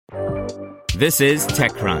This is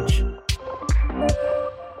TechCrunch.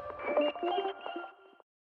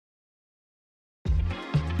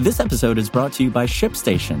 This episode is brought to you by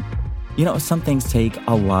ShipStation. You know, some things take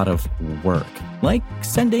a lot of work, like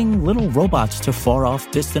sending little robots to far-off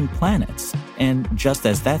distant planets. And just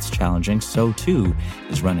as that's challenging, so too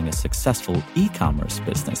is running a successful e-commerce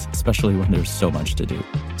business, especially when there's so much to do.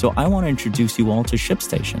 So I want to introduce you all to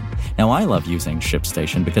ShipStation. Now, I love using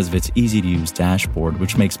ShipStation because of its easy-to-use dashboard,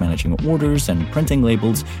 which makes managing orders and printing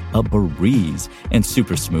labels a breeze and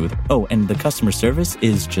super smooth. Oh, and the customer service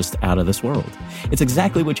is just out of this world. It's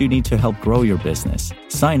exactly what you need to help grow your business.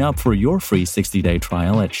 Sign up for your free 60-day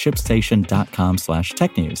trial at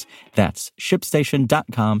shipstation.com/technews. That's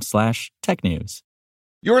shipstation.com/technews.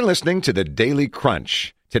 You're listening to the Daily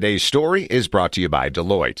Crunch. Today's story is brought to you by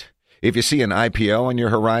Deloitte. If you see an IPO on your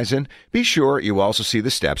horizon, be sure you also see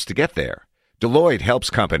the steps to get there. Deloitte helps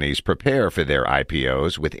companies prepare for their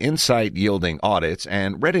IPOs with insight-yielding audits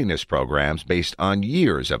and readiness programs based on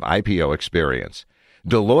years of IPO experience.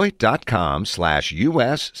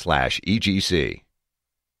 Deloitte.com/US/EGC.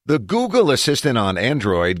 The Google Assistant on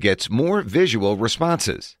Android gets more visual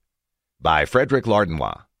responses. By Frederick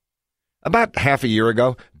Lardinois. About half a year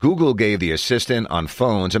ago, Google gave the Assistant on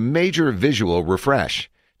phones a major visual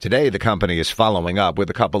refresh. Today, the company is following up with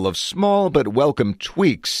a couple of small but welcome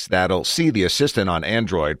tweaks that'll see the Assistant on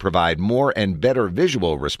Android provide more and better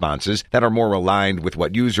visual responses that are more aligned with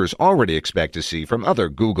what users already expect to see from other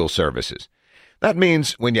Google services. That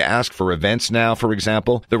means when you ask for events now, for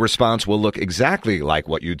example, the response will look exactly like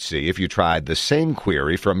what you'd see if you tried the same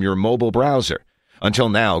query from your mobile browser. Until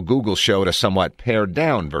now, Google showed a somewhat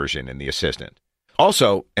pared-down version in the Assistant.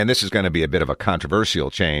 Also, and this is going to be a bit of a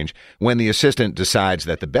controversial change, when the Assistant decides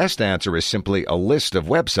that the best answer is simply a list of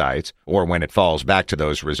websites, or when it falls back to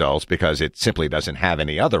those results because it simply doesn't have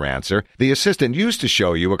any other answer, the Assistant used to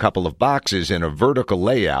show you a couple of boxes in a vertical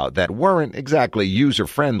layout that weren't exactly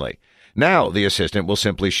user-friendly. Now, the Assistant will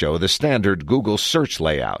simply show the standard Google search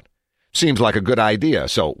layout. Seems like a good idea,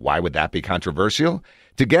 so why would that be controversial?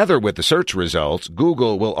 Together with the search results,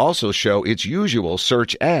 Google will also show its usual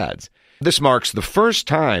search ads. This marks the first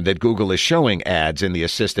time that Google is showing ads in the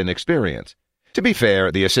Assistant experience. To be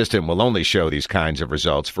fair, the Assistant will only show these kinds of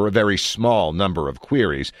results for a very small number of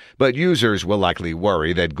queries, but users will likely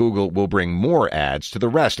worry that Google will bring more ads to the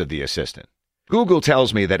rest of the Assistant. Google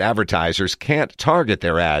tells me that advertisers can't target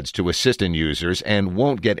their ads to Assistant users and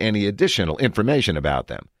won't get any additional information about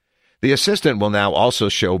them. The Assistant will now also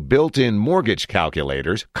show built-in mortgage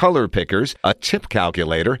calculators, color pickers, a tip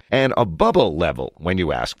calculator, and a bubble level when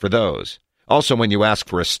you ask for those. Also, when you ask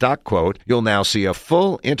for a stock quote, you'll now see a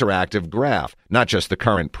full interactive graph, not just the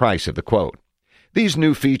current price of the quote. These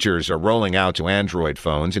new features are rolling out to Android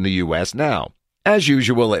phones in the U.S. now. As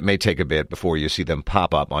usual, it may take a bit before you see them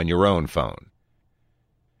pop up on your own phone.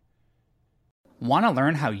 Want to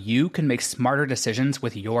learn how you can make smarter decisions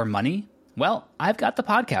with your money? Well, I've got the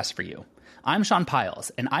podcast for you. I'm Sean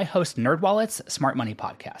Piles, and I host NerdWallet's Smart Money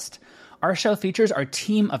Podcast. Our show features our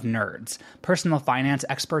team of nerds, personal finance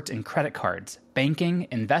experts in credit cards, banking,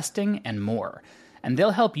 investing, and more. And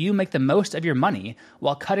they'll help you make the most of your money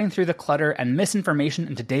while cutting through the clutter and misinformation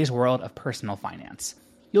in today's world of personal finance.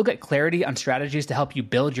 You'll get clarity on strategies to help you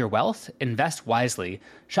build your wealth, invest wisely,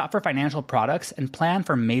 shop for financial products, and plan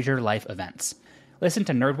for major life events. Listen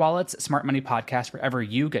to NerdWallet's Smart Money Podcast wherever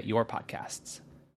you get your podcasts.